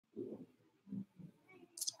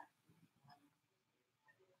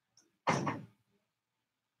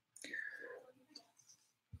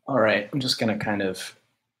All right, I'm just going to kind of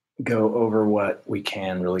go over what we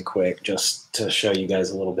can really quick, just to show you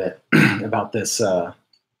guys a little bit about this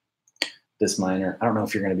this miner. I don't know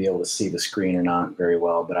if you're going to be able to see the screen or not very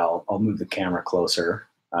well, but I'll move the camera closer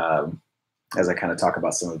as I kind of talk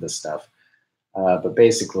about some of this stuff. But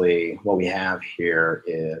basically, what we have here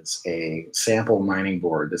is a sample mining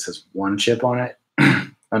board. This has one chip on it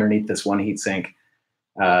underneath this one heatsink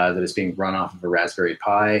that is being run off of a Raspberry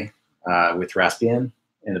Pi with Raspbian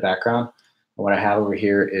in the background. And what I have over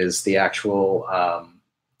here is the actual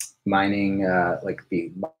mining, like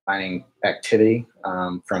the mining activity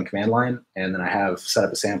from command line. And then I have set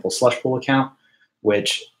up a sample slush pool account,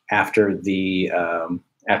 which after the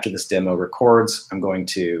after this demo records, I'm going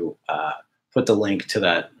to put the link to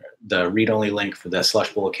the read-only link for the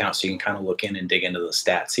slush pool account, so you can kind of look in and dig into the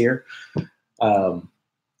stats here.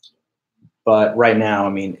 But right now, I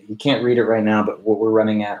mean, you can't read it right now, but what we're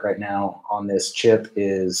running at right now on this chip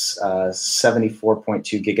is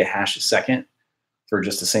 74.2 gigahash a second for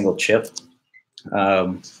just a single chip,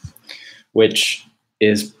 which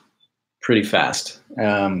is pretty fast.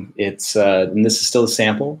 And this is still a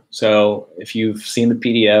sample. So if you've seen the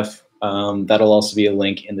PDF, that'll also be a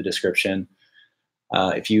link in the description.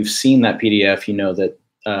 If you've seen that PDF, you know that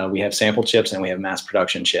we have sample chips and we have mass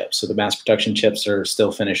production chips. So the mass production chips are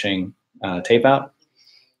still finishing tape out,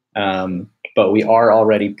 but we are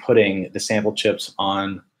already putting the sample chips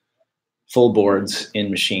on full boards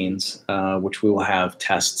in machines, which we will have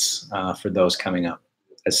tests for those coming up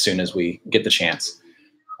as soon as we get the chance.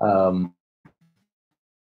 Now,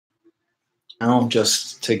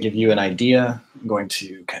 just to give you an idea, I'm going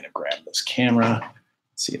to kind of grab this camera,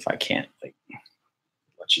 see if I can't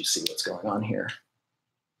let you see what's going on here.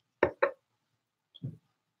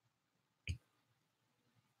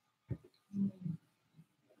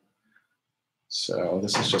 So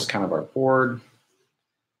this is just kind of our board.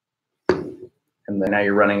 And then now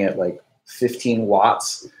you're running at like 15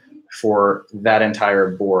 watts for that entire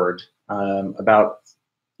board. About,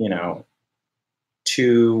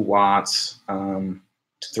 2 watts to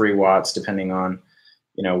 3 watts, depending on,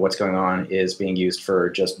 what's going on, is being used for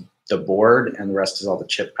just the board, and the rest is all the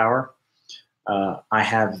chip power. I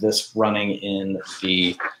have this running in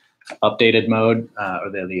the updated mode, or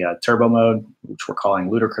the turbo mode, which we're calling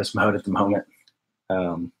ludicrous mode at the moment.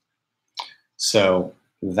 So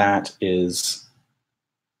that is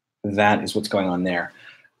what's going on there.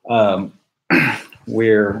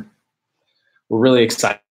 We're really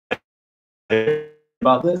excited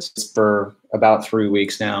about this. For about 3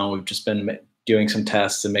 weeks now, we've just been doing some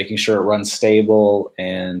tests and making sure it runs stable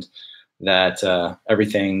and that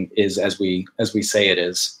everything is as we say it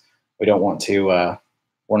is. We don't want to.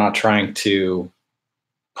 We're not trying to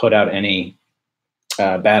put out any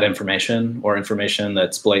bad information or information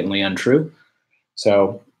that's blatantly untrue.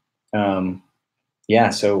 So yeah,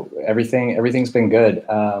 so everything's been good.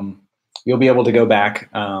 You'll be able to go back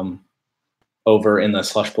over in the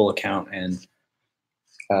slush pool account and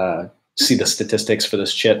see the statistics for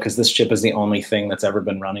this chip, because this chip is the only thing that's ever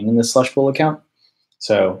been running in this slush pool account.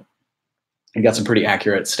 So you got some pretty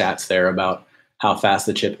accurate stats there about how fast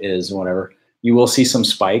the chip is and whatever. You will see some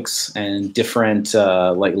spikes and different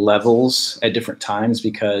like levels at different times,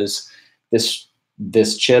 because this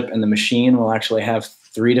chip and the machine will actually have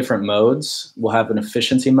 3 different modes. We'll have an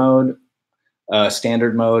efficiency mode,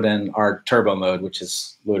 standard mode, and our turbo mode, which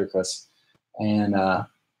is ludicrous. And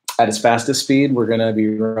at its fastest speed, we're going to be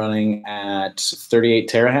running at 38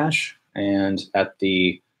 terahash, and at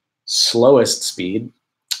the slowest speed,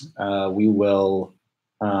 we will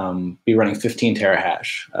be running 15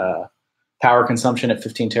 terahash. Power consumption at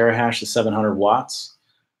 15 terahash is 700 watts.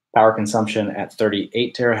 Power consumption at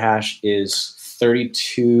 38 terahash is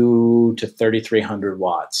 32 to 3,300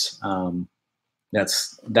 watts.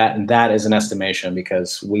 That is an estimation,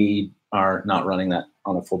 because we are not running that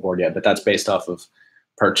on a full board yet, but that's based off of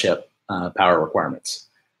per chip power requirements.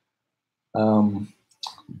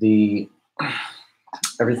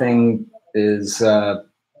 Everything is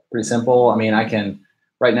pretty simple. I mean,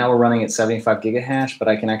 right now we're running at 75 gigahash, but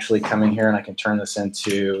I can actually come in here and I can turn this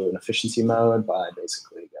into an efficiency mode by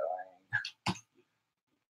basically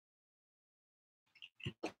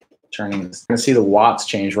turning this. You're gonna see the watts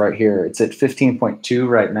change right here. It's at 15.2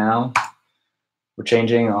 right now. We're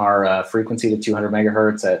changing our frequency to 200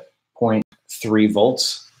 megahertz at 0.3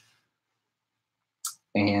 volts.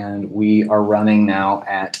 And we are running now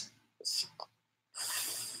at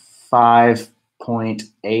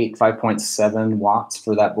 5.8, 5.7 watts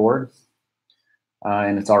for that board.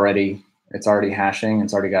 And it's already hashing.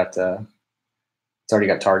 It's already got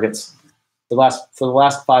targets. For the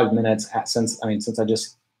last 5 minutes, since I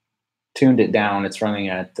just tuned it down. It's running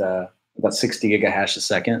at about 60 gigahash a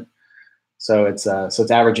second. So it's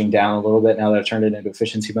averaging down a little bit now that I turned it into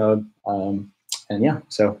efficiency mode. And yeah,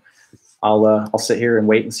 so I'll sit here and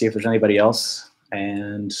wait and see if there's anybody else.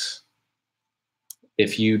 And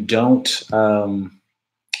if you don't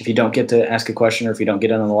get to ask a question, or if you don't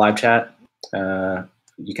get in on the live chat,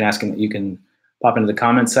 you can ask him. You can pop into the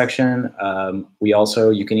comments section.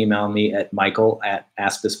 You can email me at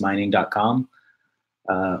michael@aspismining.com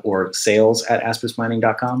or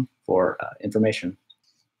sales@aspismining.com for information.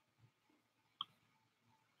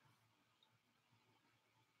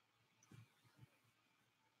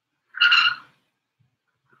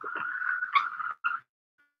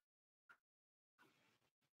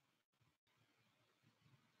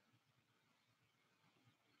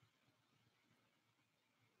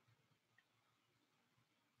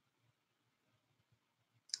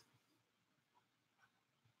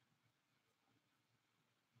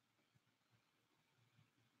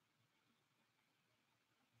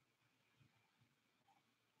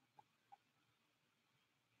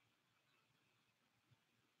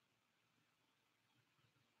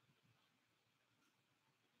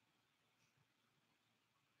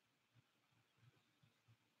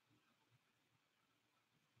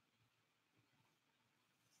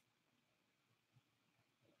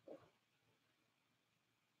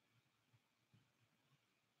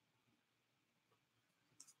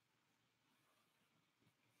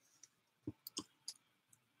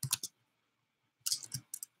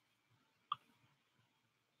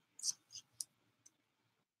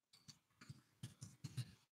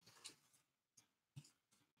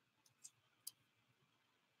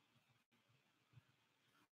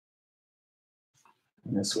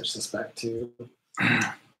 I'm going to switch this back to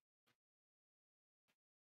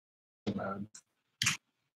mode.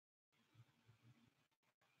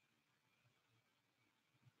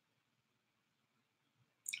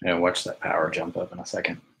 And watch that power jump up in a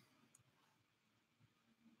second.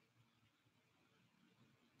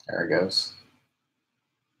 There it goes.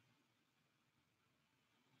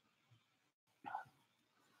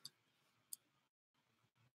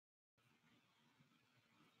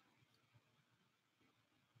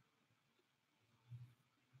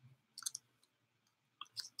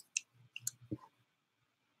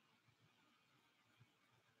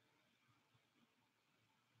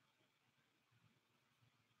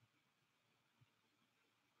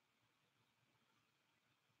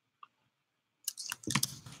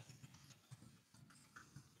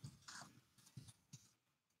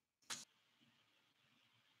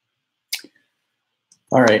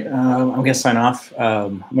 All right, I'm going to sign off.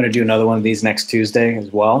 I'm going to do another one of these next Tuesday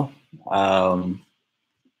as well.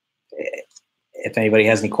 If anybody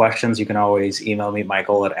has any questions, you can always email me,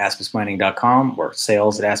 michael@aspismining.com or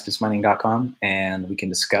sales@aspismining.com, and we can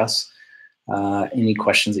discuss any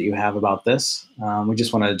questions that you have about this. We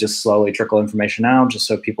just want to slowly trickle information out just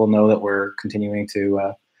so people know that we're continuing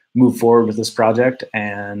to move forward with this project,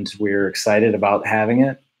 and we're excited about having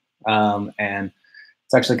it. And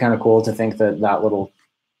it's actually kind of cool to think that that little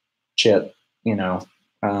chip,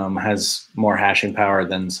 has more hashing power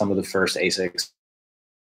than some of the first ASICs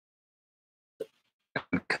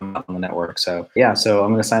come up on the network. So yeah, so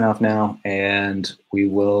I'm going to sign off now, and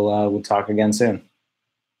we'll talk again soon.